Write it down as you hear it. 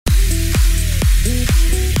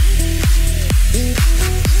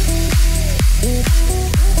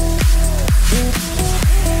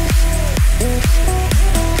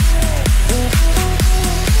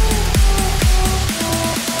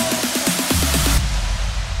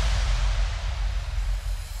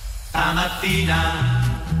Stamattina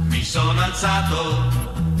mi sono alzato,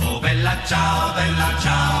 oh bella ciao, bella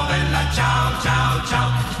ciao, bella ciao, ciao, ciao.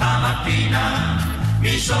 Stamattina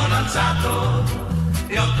mi sono alzato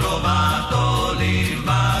e ho trovato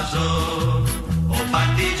l'invaso. Oh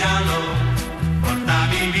partigiano,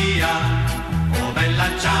 portami via, oh bella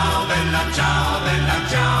ciao, bella ciao, bella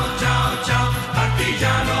ciao, ciao, ciao.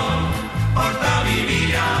 Partigiano, portami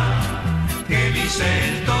via, che mi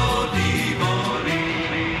sento di morire.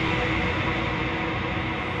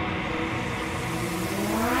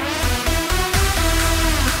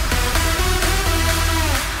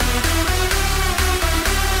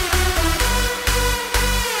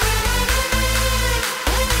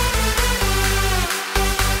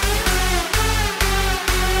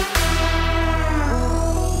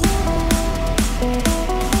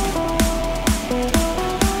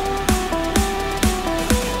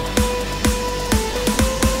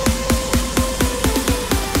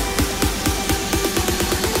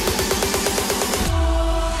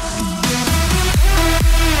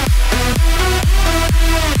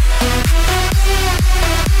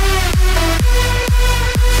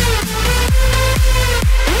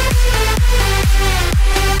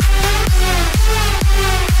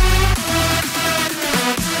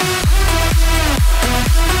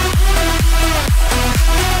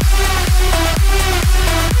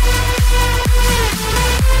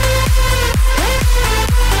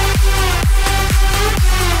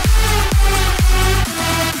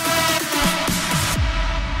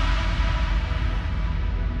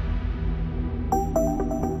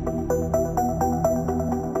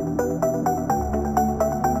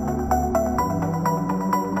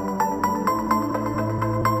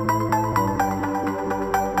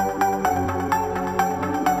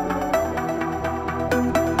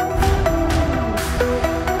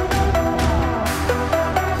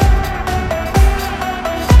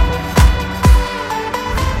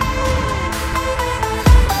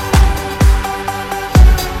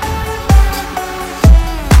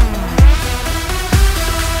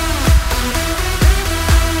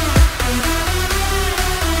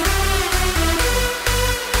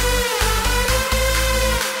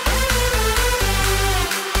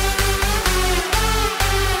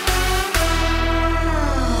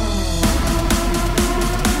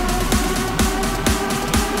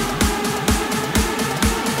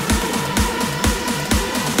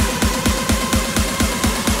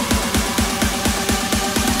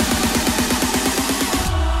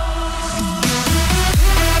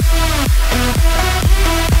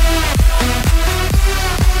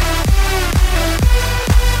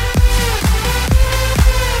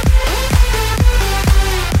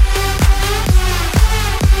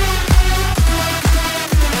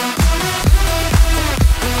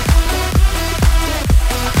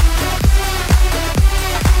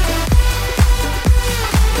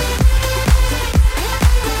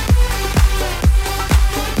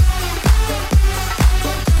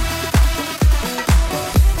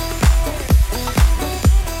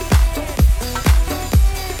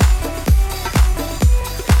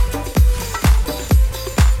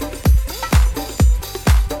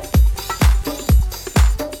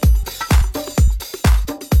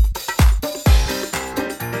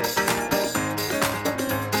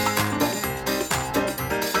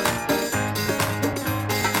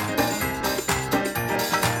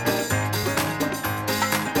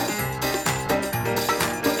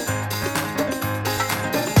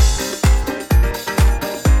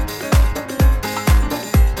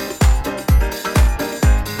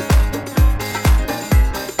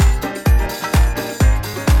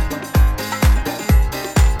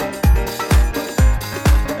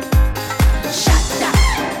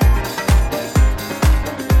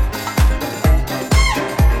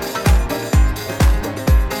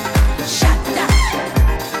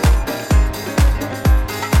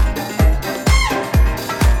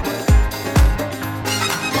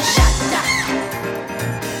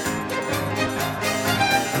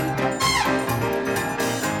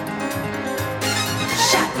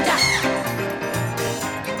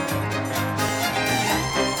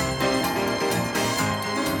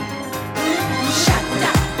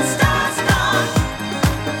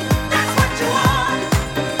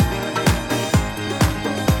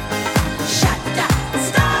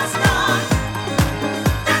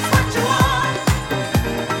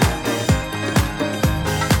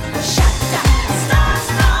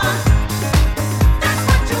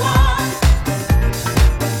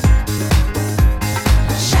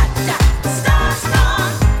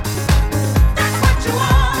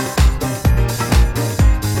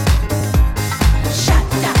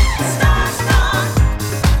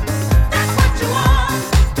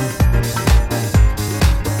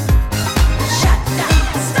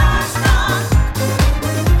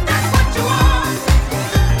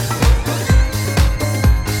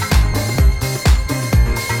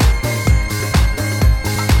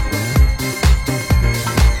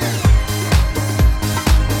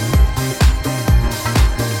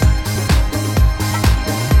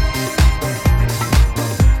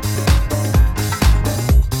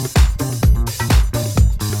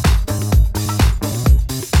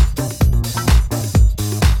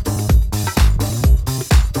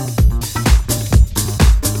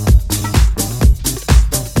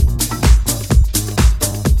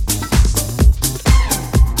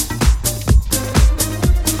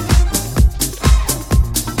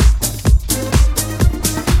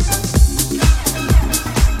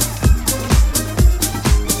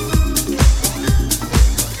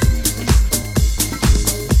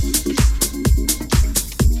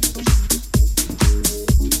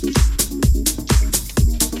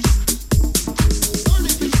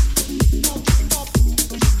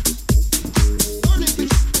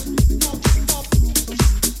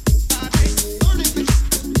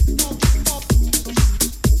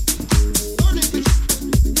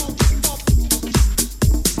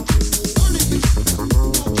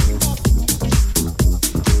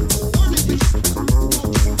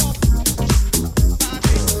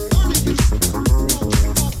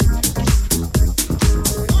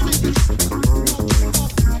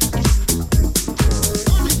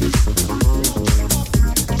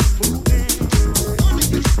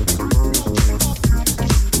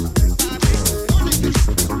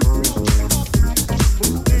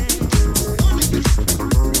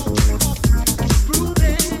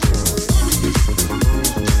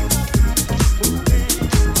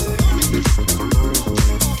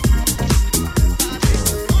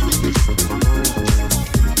 There's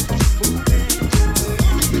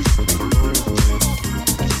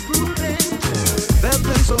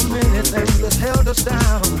been so many things that held us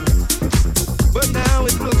down, but now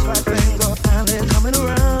it looks like things are finally coming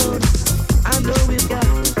around. I know we've got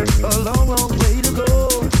a long, long way to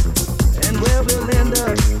go, and where we'll end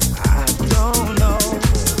up, I don't know.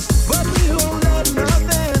 But we won't let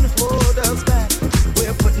nothing hold us back.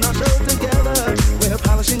 We're putting our show together, we're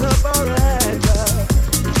polishing up our act.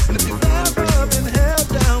 And if you've ever been held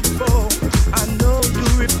down before, I know you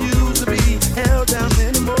refuse to be held down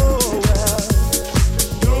anymore. Well,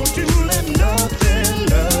 don't you let nothing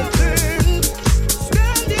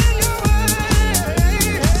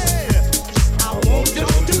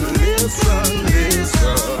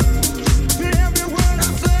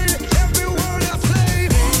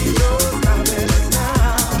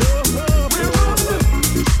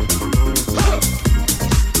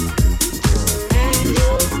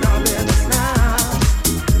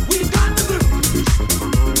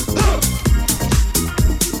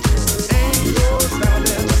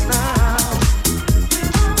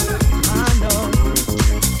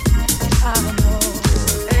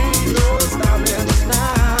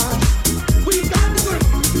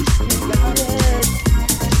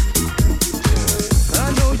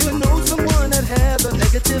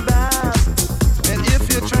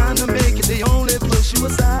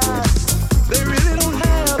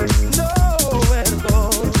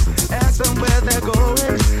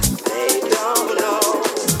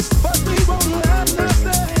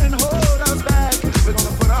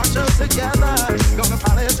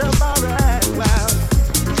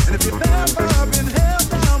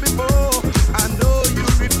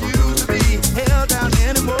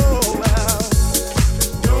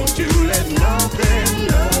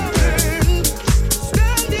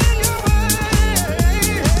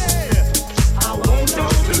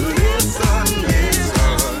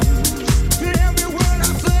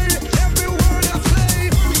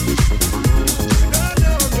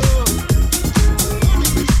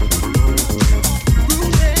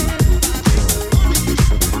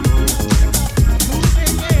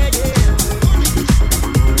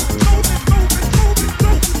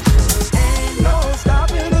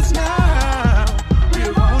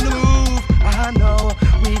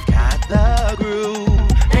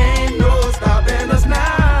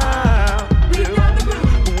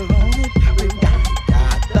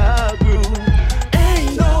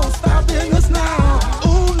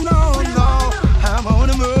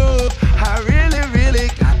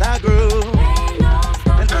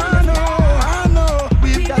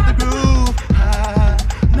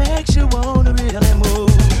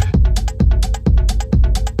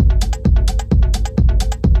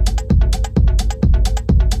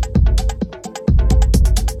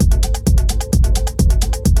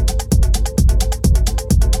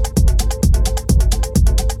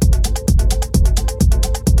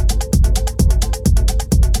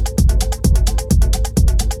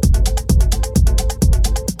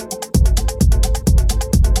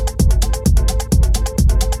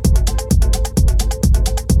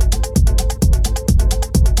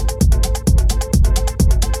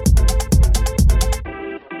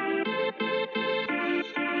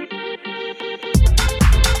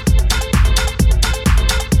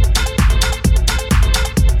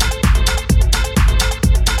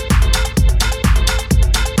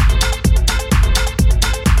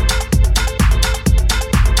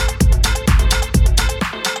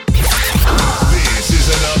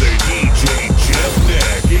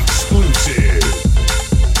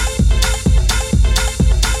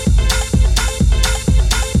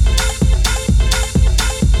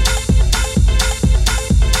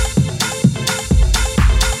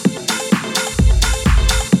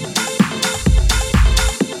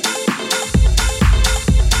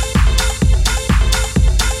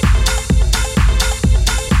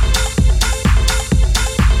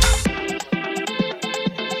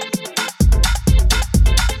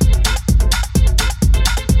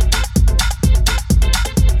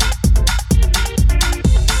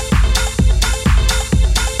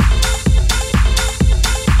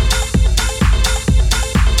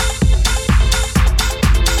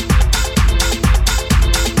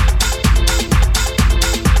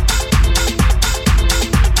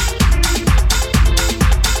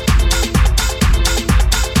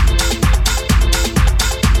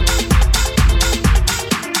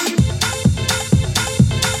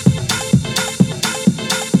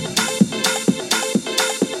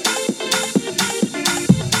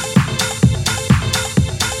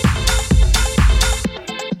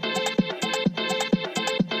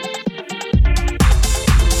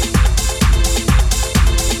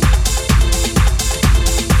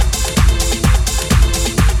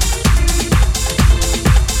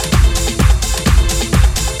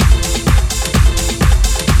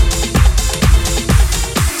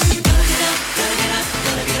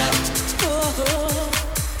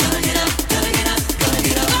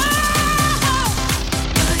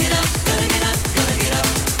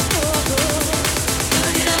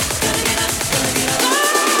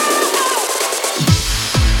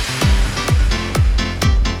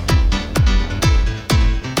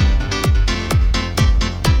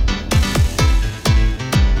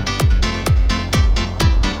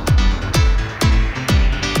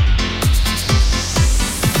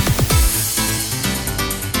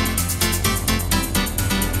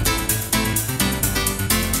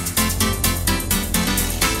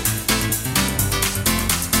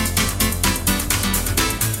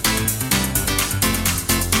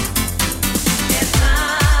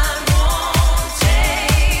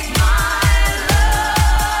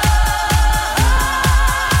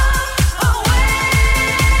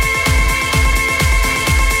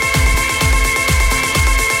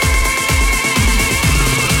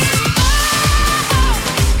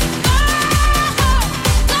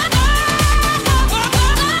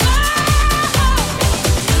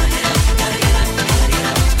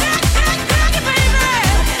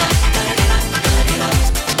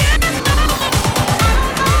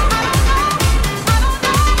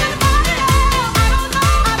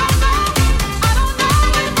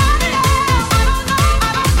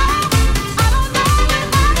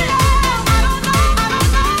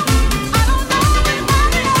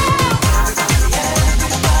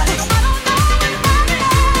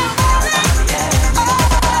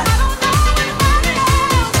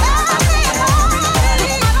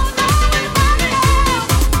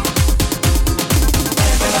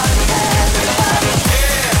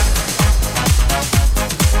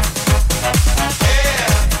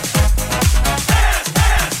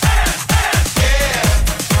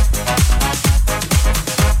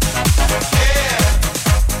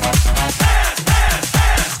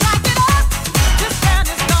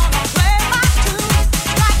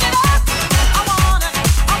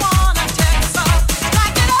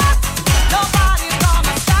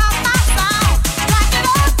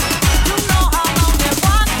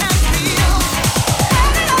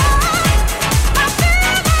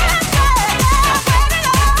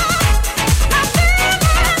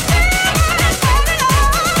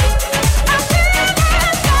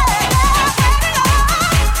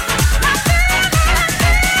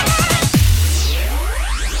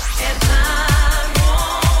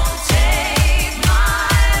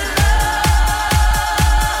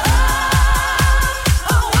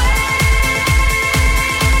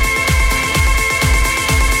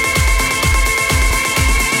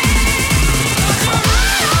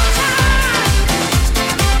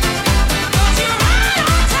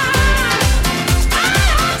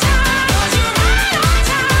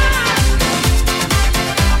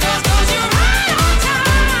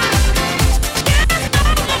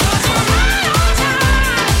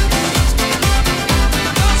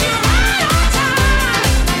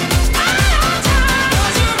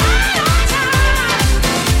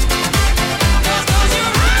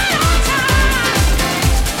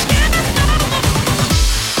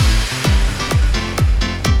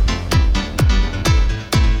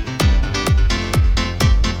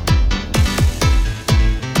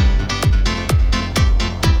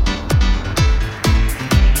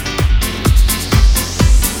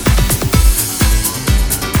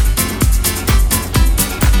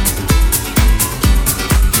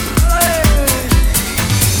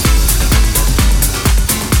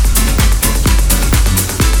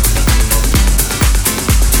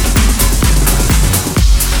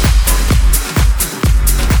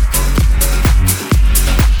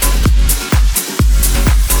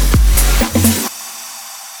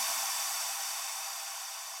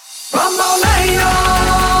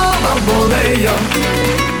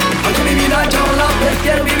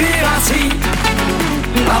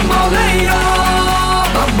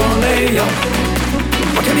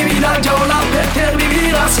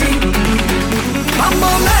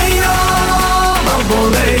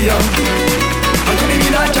bamboleo. Porque mi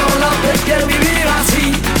vida yo la prefiero vivir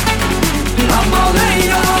así.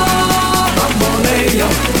 Bamboleo, bamboleo.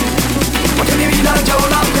 Porque mi vida yo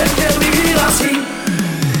la prefiero vivir así.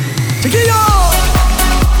 ¡Chiquillo!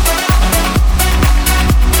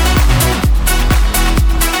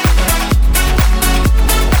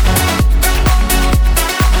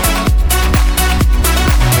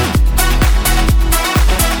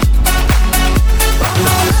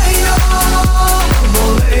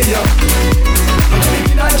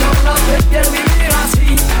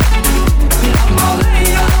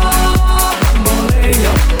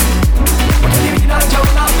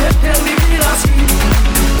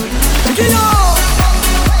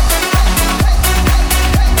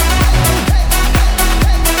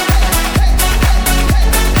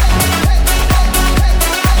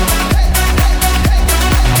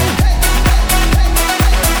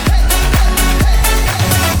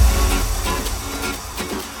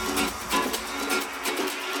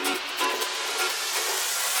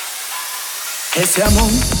 Ese amor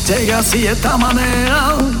llega así de esta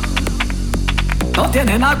manera, no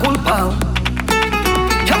tiene la culpa.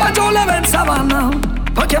 Jamás yo le ven sabana,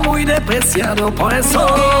 porque es muy despreciado. Por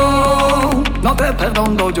eso no te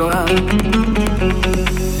perdono llorar.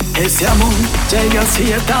 Ese amor llega así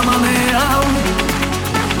de esta manera,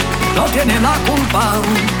 no tiene la culpa.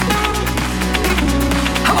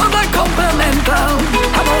 Amor de complementa,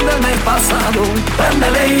 amor del mes pasado.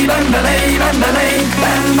 Vendele, vendele, vendele,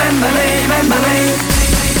 vendele, vendele.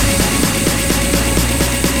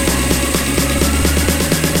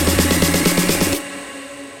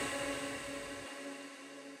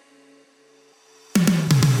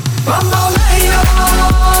 Bamboleo,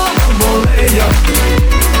 bamboleo.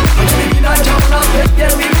 Porque mi vida yo la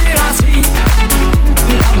prefiero vivir así.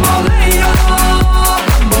 Bamboleo,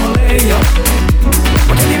 bamboleo.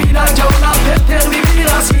 Porque mi vida yo la prefiero vivir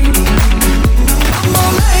así.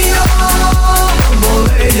 Bamboleo,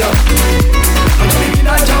 bamboleo. Porque mi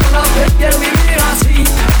vida yo la prefiero vivir así.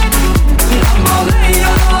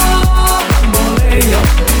 Bamboleo, bamboleo.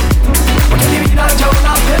 Porque mi vida yo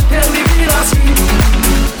la prefiero vivir así.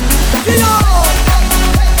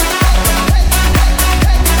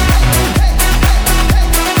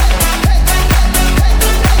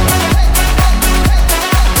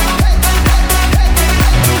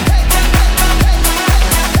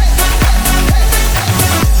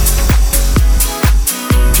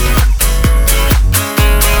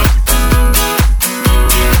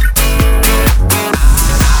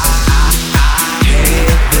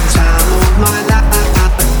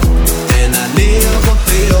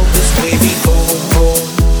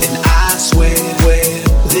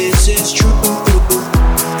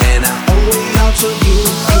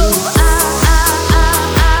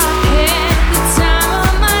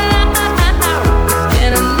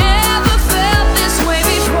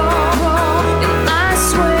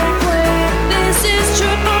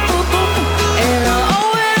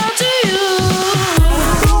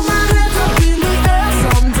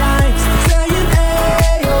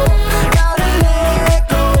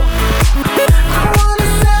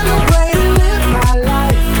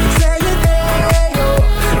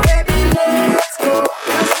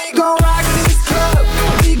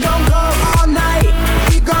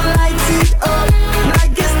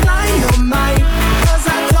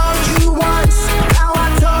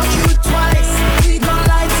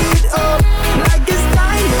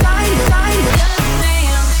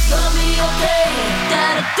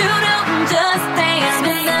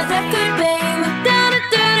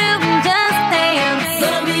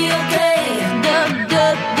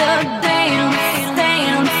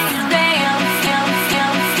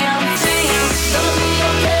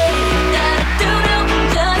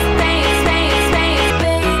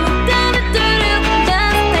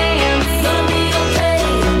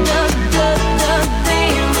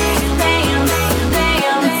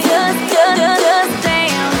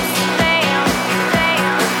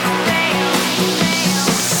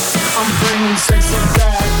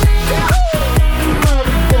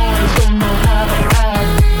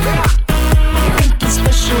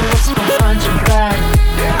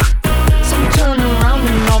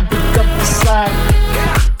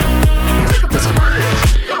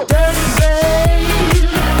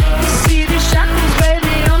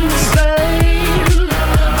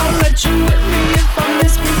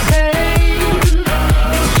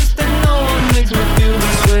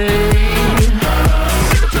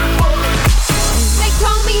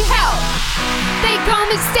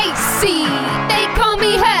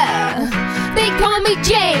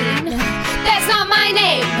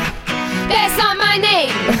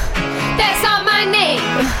 That's not my name.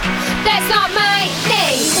 That's not my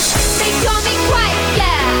name.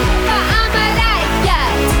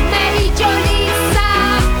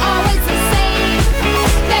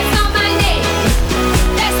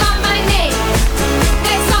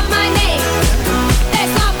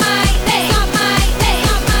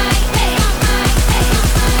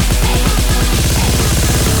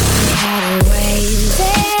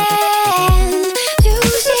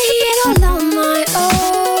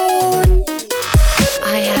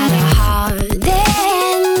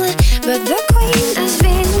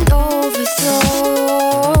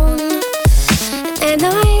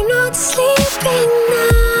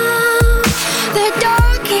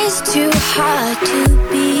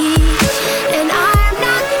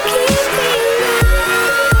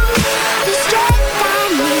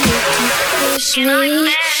 push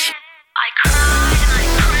me.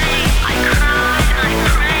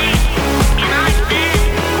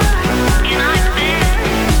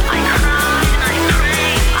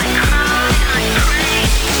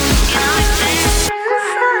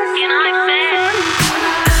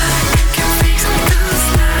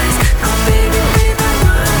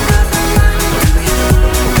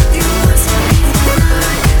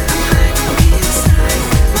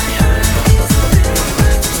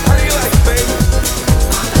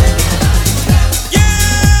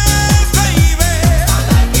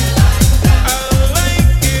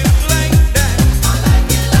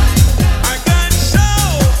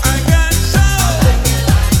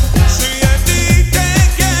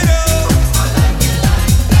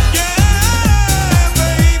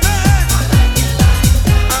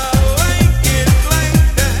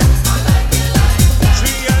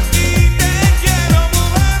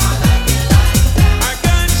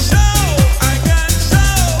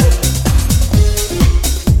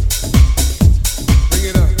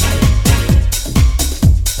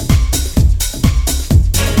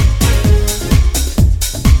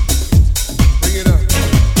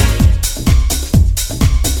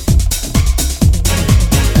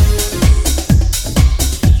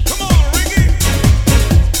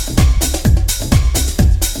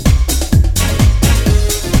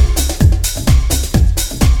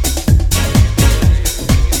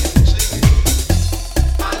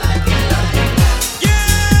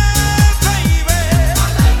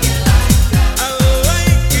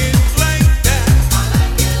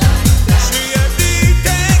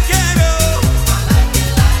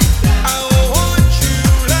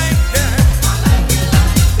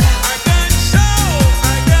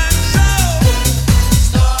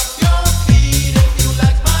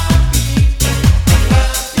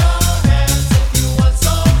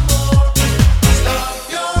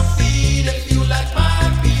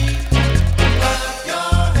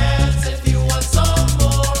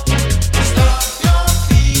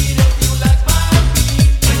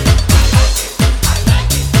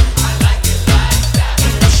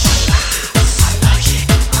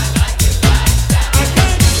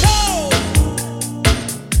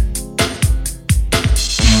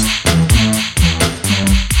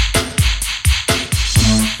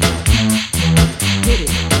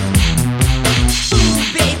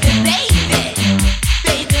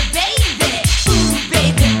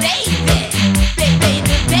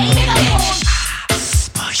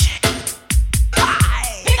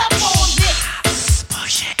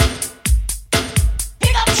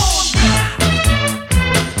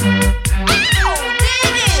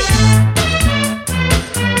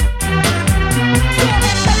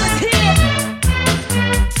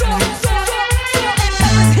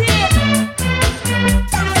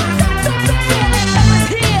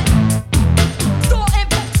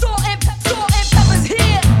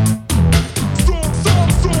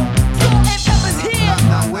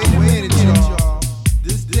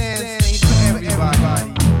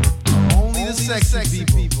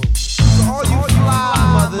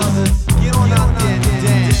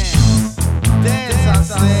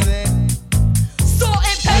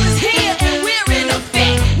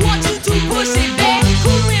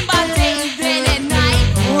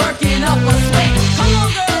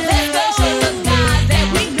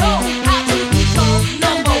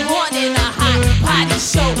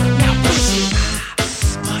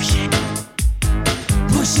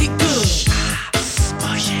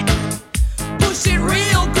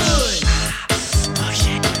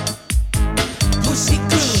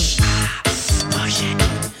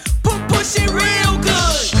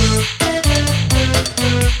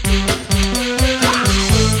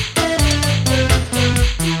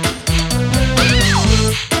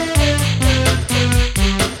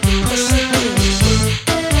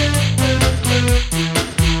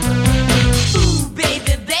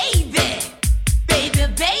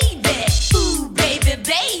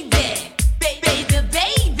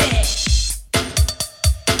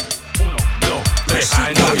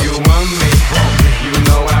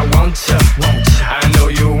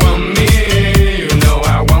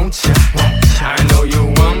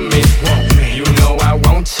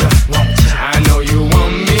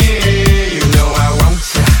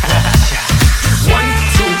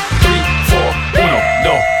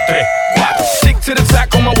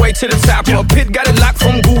 to the top. A pit got it locked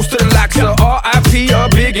from goose to the locks. R.I.P. a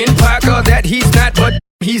big impact that he's not, but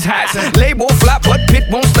he's hot. Label flop, but Pit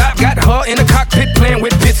won't stop. Got her in the cockpit playing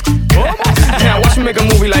with bits. Now watch me make a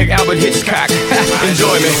movie like Albert Hitchcock.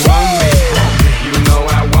 Enjoy me. You know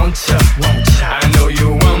I want ya. I know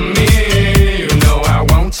you want me. You know I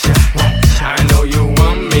want ya. I know you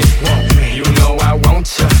want me. You know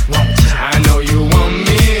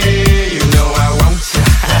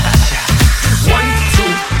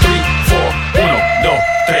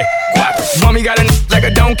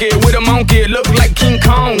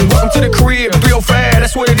the crib real fast.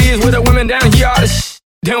 That's what it is with the women down here. All the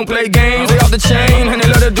they don't play games, they off the chain, and they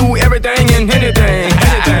love to do everything and anything.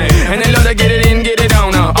 And they love to get it in, get it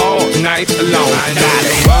on all night long. I know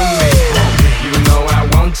you want me, you know I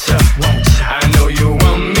want ya. I know you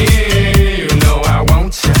want me, you know I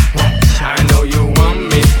want ya. I know you want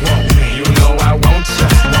me, you know I want ya.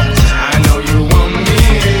 I know you want me,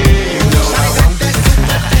 you know I want ya.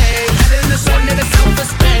 Head in the sun in the south of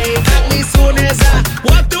Spain. Got me soon as I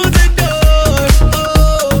walk through the door.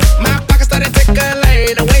 Oh, my pocket started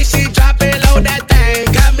tickling. The way she drop it low, that thing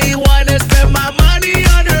got me wanna spend my money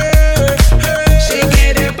on her. She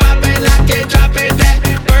get it poppin', lock it, drop it, that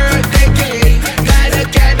birthday cake. Got a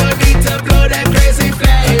candle, need to blow that crazy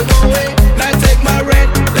flame away. Now take my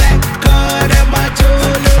red, black card and my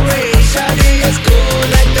jewelry. Shawty is cool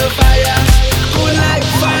like the fire, cool like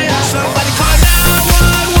fire. Somebody call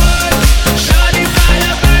 911. Shawty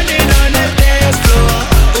fire burning on the dance floor.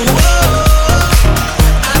 Ooh,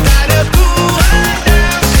 I gotta cool her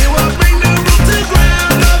down. She will bring the roof to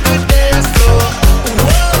ground on the dance floor.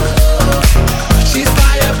 Ooh, she's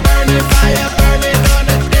fire burning on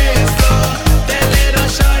the dance floor. That little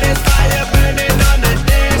shorty's fire burning on the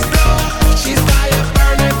dance floor. She's fire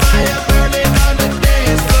burning on the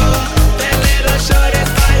dance floor. That little shorty's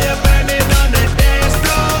fire burning on the dance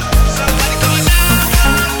floor. Somebody call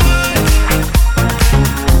 911.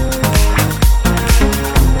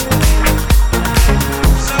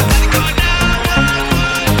 Somebody call 911.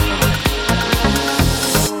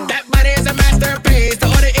 That body is a masterpiece. The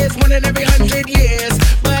order is one in every 100 years.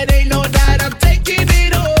 But ain't no doubt I'm taking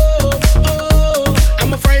it all. Oh,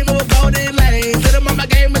 I'm a frame of golden lanes. Little mama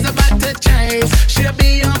game is about to change. She'll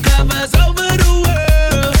be on covers over the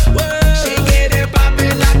world. She get it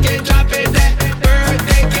poppin', lock it, drop it, that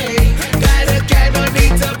birthday cake. Got a candle,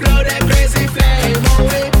 need to blow that crazy flame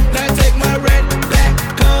away. Now take my red, black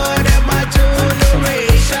card and my jewelry.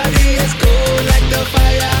 Shawty is cool like the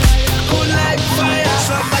fire, cool like fire.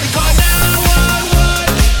 Somebody call 911.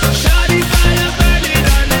 Shawty fire burning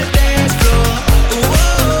on the dance floor.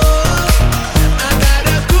 Ooh, I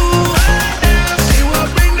gotta cool her down. She will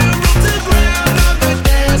bring the roof to ground on the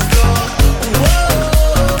dance floor.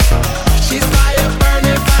 Ooh, she's fire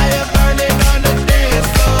burning on the dance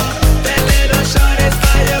floor. That little shorty's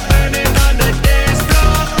fire burning on the dance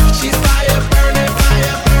floor. She's fire burning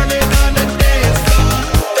on the dance floor.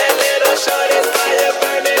 That little shorty's fire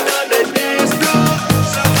burning on the dance floor.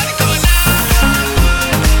 Somebody call 911.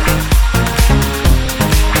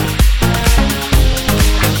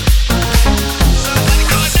 Somebody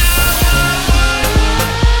call 911.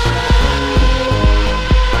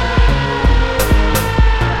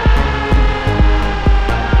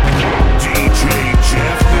 DJ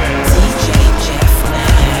Jeff live in the mix.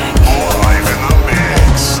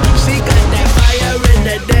 She got that fire in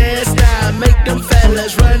the dance style, make them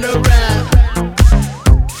fellas run around.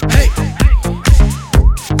 Hey,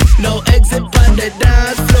 no exit on the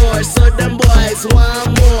dance floor, so them boys want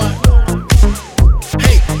more.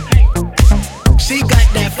 Hey, she got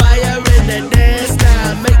that fire in the dance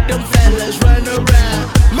style, make them fellas run around.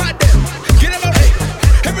 My damn, get up, hey,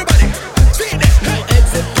 everybody, see that. No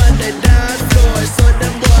exit on the dance floor, so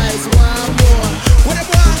them boys want more. What up,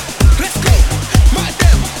 boy? Let's go. My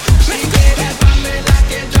damn, she get it poppin', lock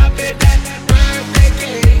it, drop it, that birthday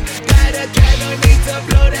cake. Got a candle, need to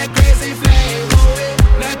blow that crazy flame away.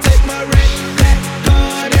 Now take my red, black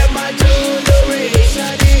card and my jewelry.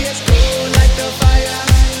 Shawty is cool like the fire,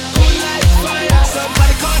 cool like fire.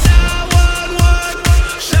 Somebody call 911.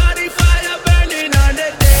 Shawty fire burning on the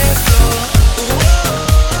dance floor. Ooh,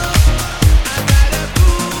 I gotta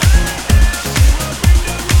cool her down.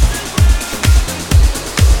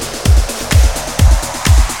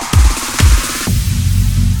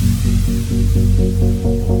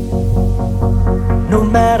 No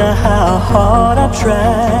matter how hard I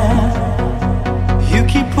try, you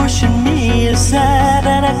keep pushing me aside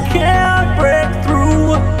and I can't break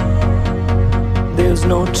through. There's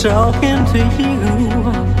no talking to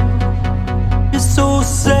you. It's so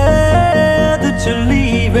sad that you're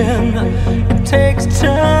leaving. It takes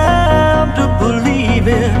time to believe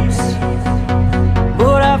it.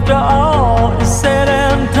 But after all is said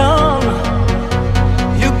and done,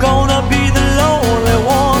 you're gonna be the lonely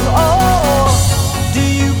one. Oh, do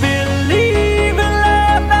you believe in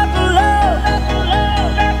love after love?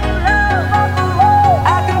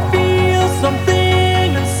 I can feel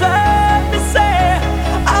something inside me say,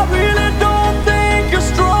 I really don't think you're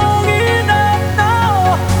strong enough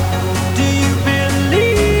now. Do you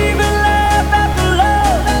believe in love after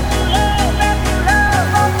love?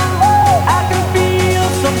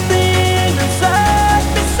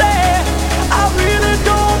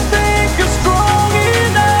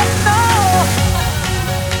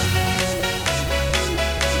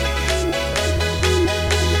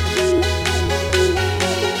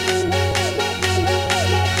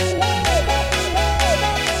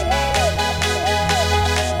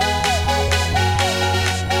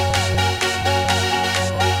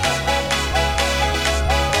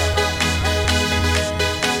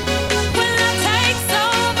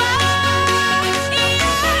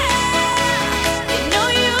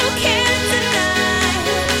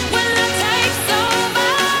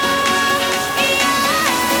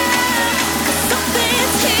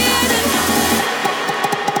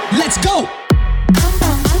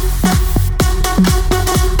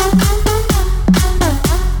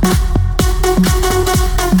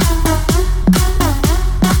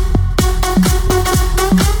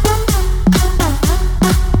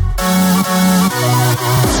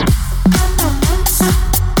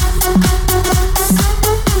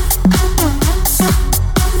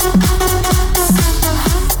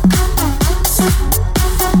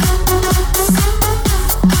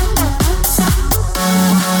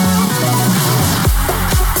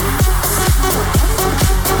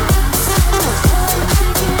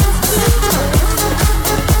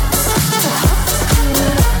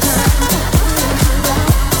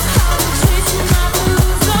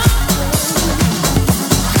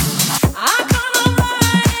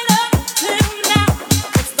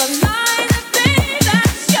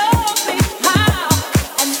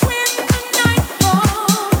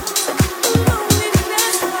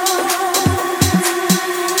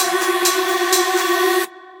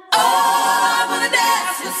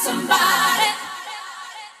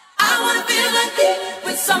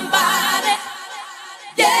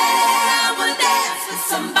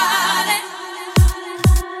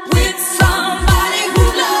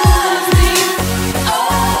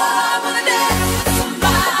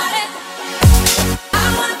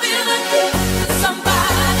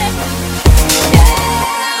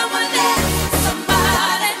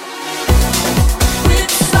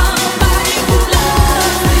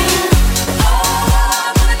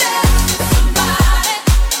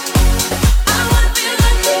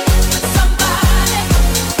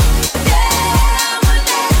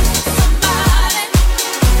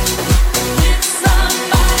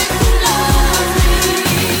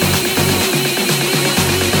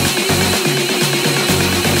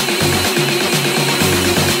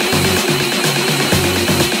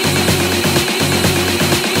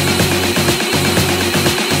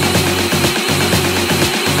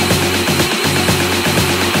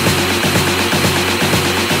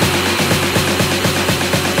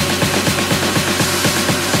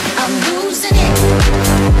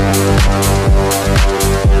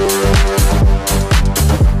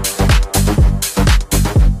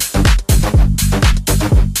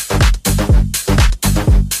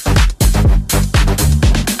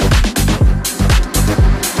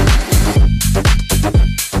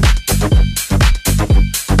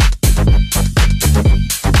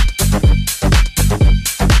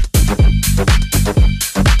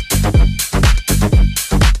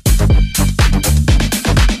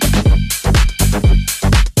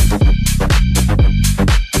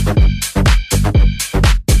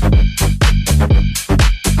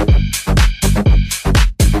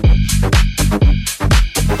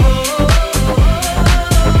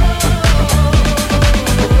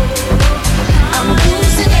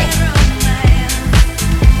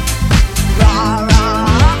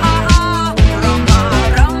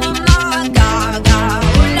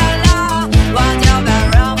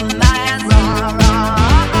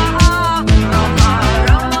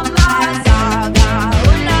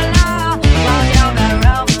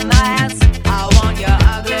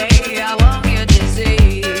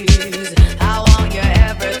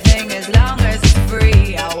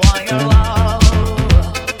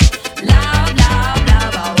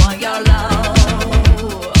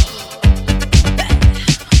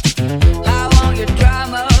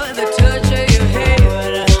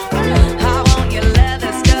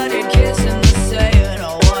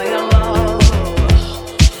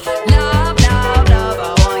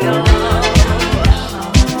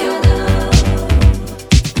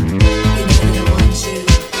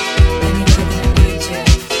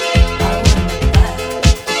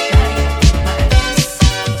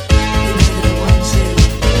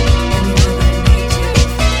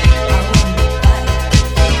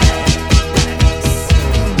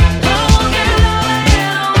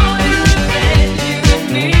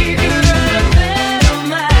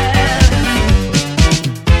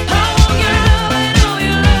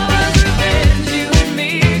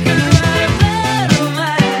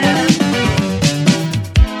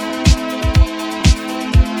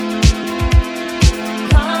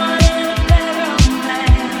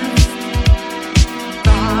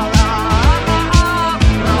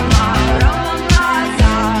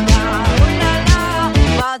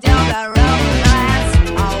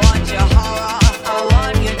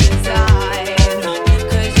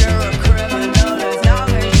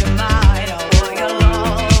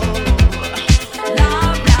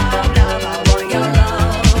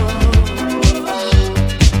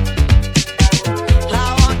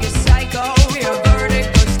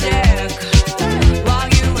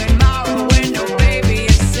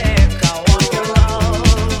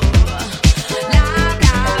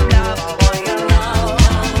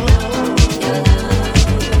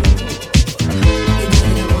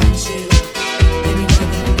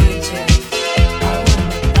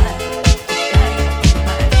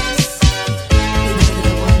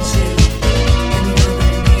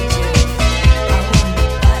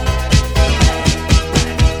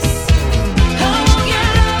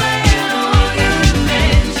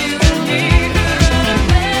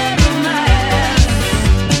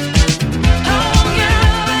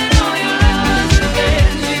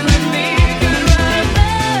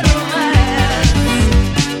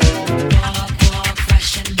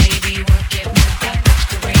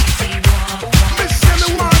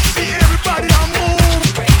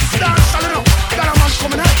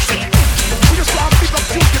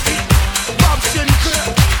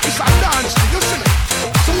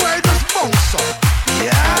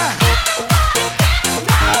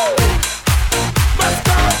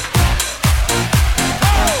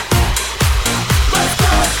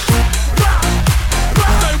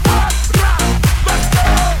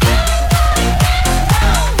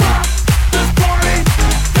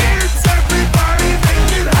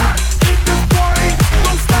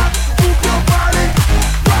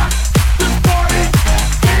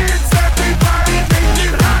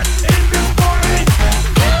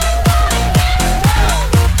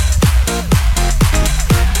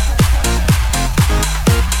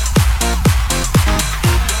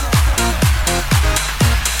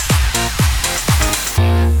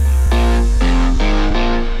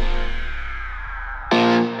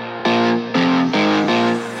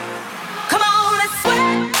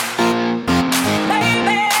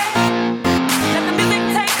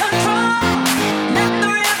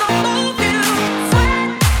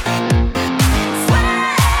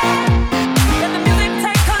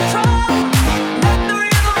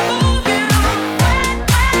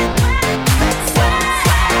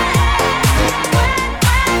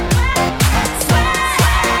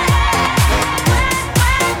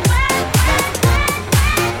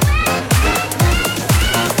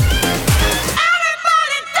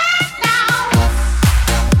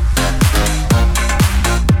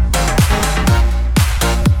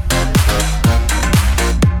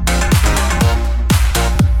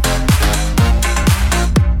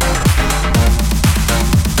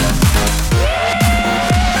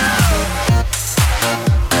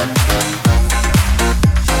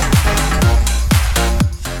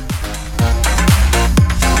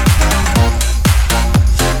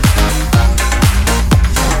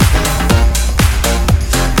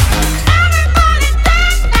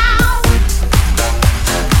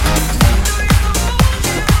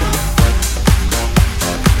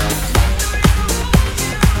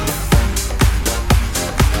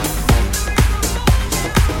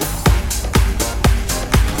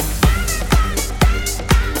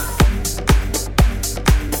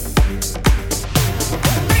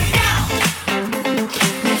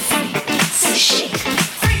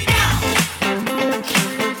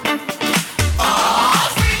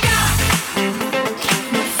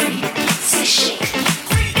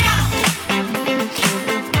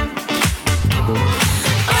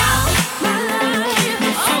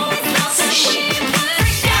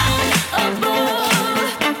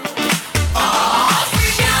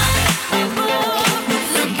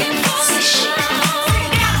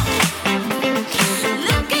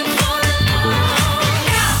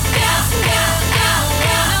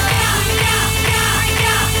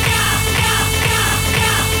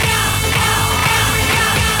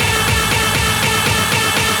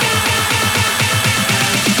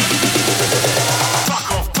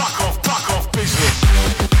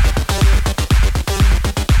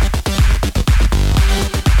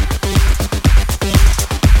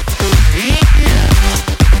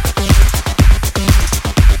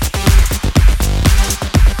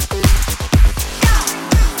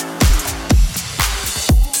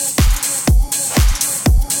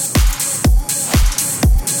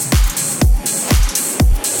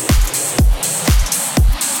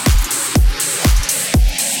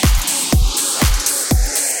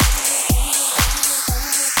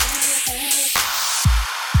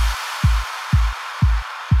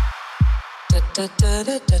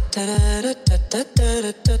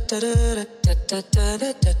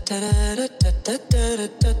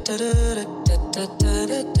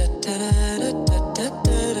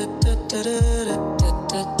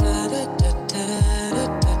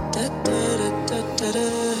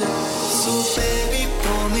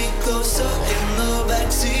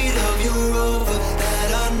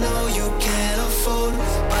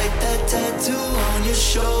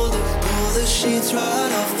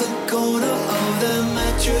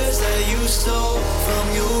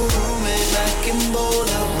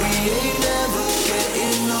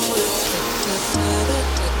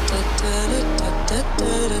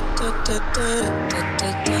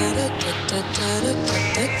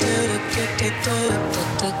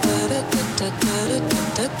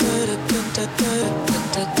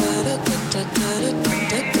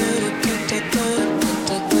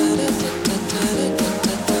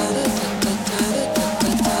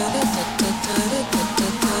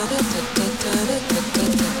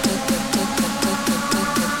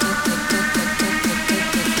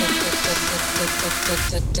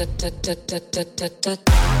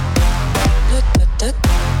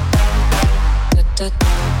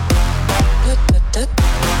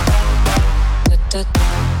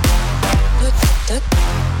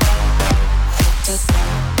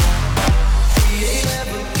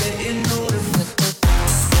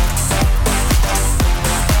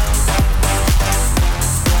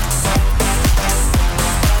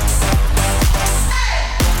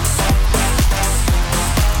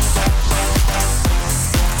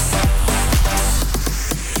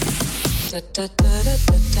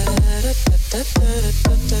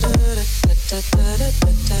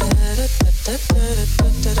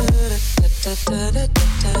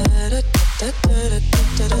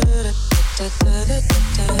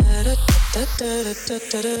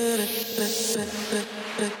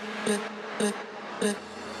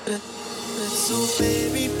 So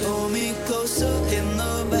baby, pull me closer in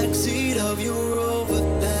the backseat of your Rover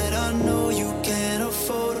that I know you can't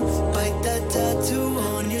afford. Bite that tattoo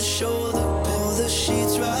on your shoulder. Pull the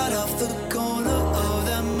sheets right off the corner of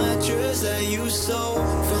that mattress that you stole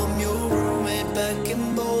from your roommate back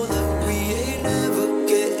in Boulder. We ain't never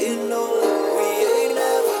getting older. We ain't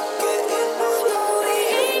never getting older. We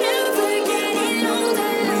ain't never getting older.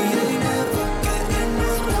 We ain't never getting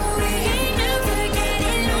older. We ain't never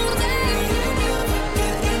getting older.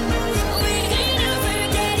 We ain't never getting older.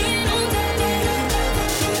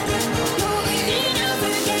 We ain't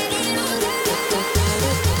never getting older.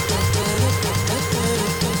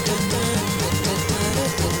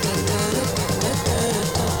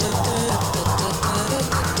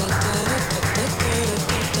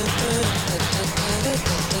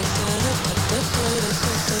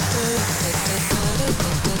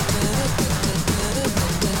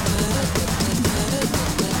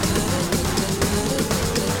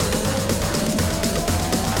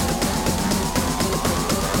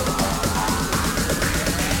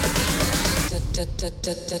 Da da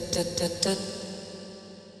da da da da da.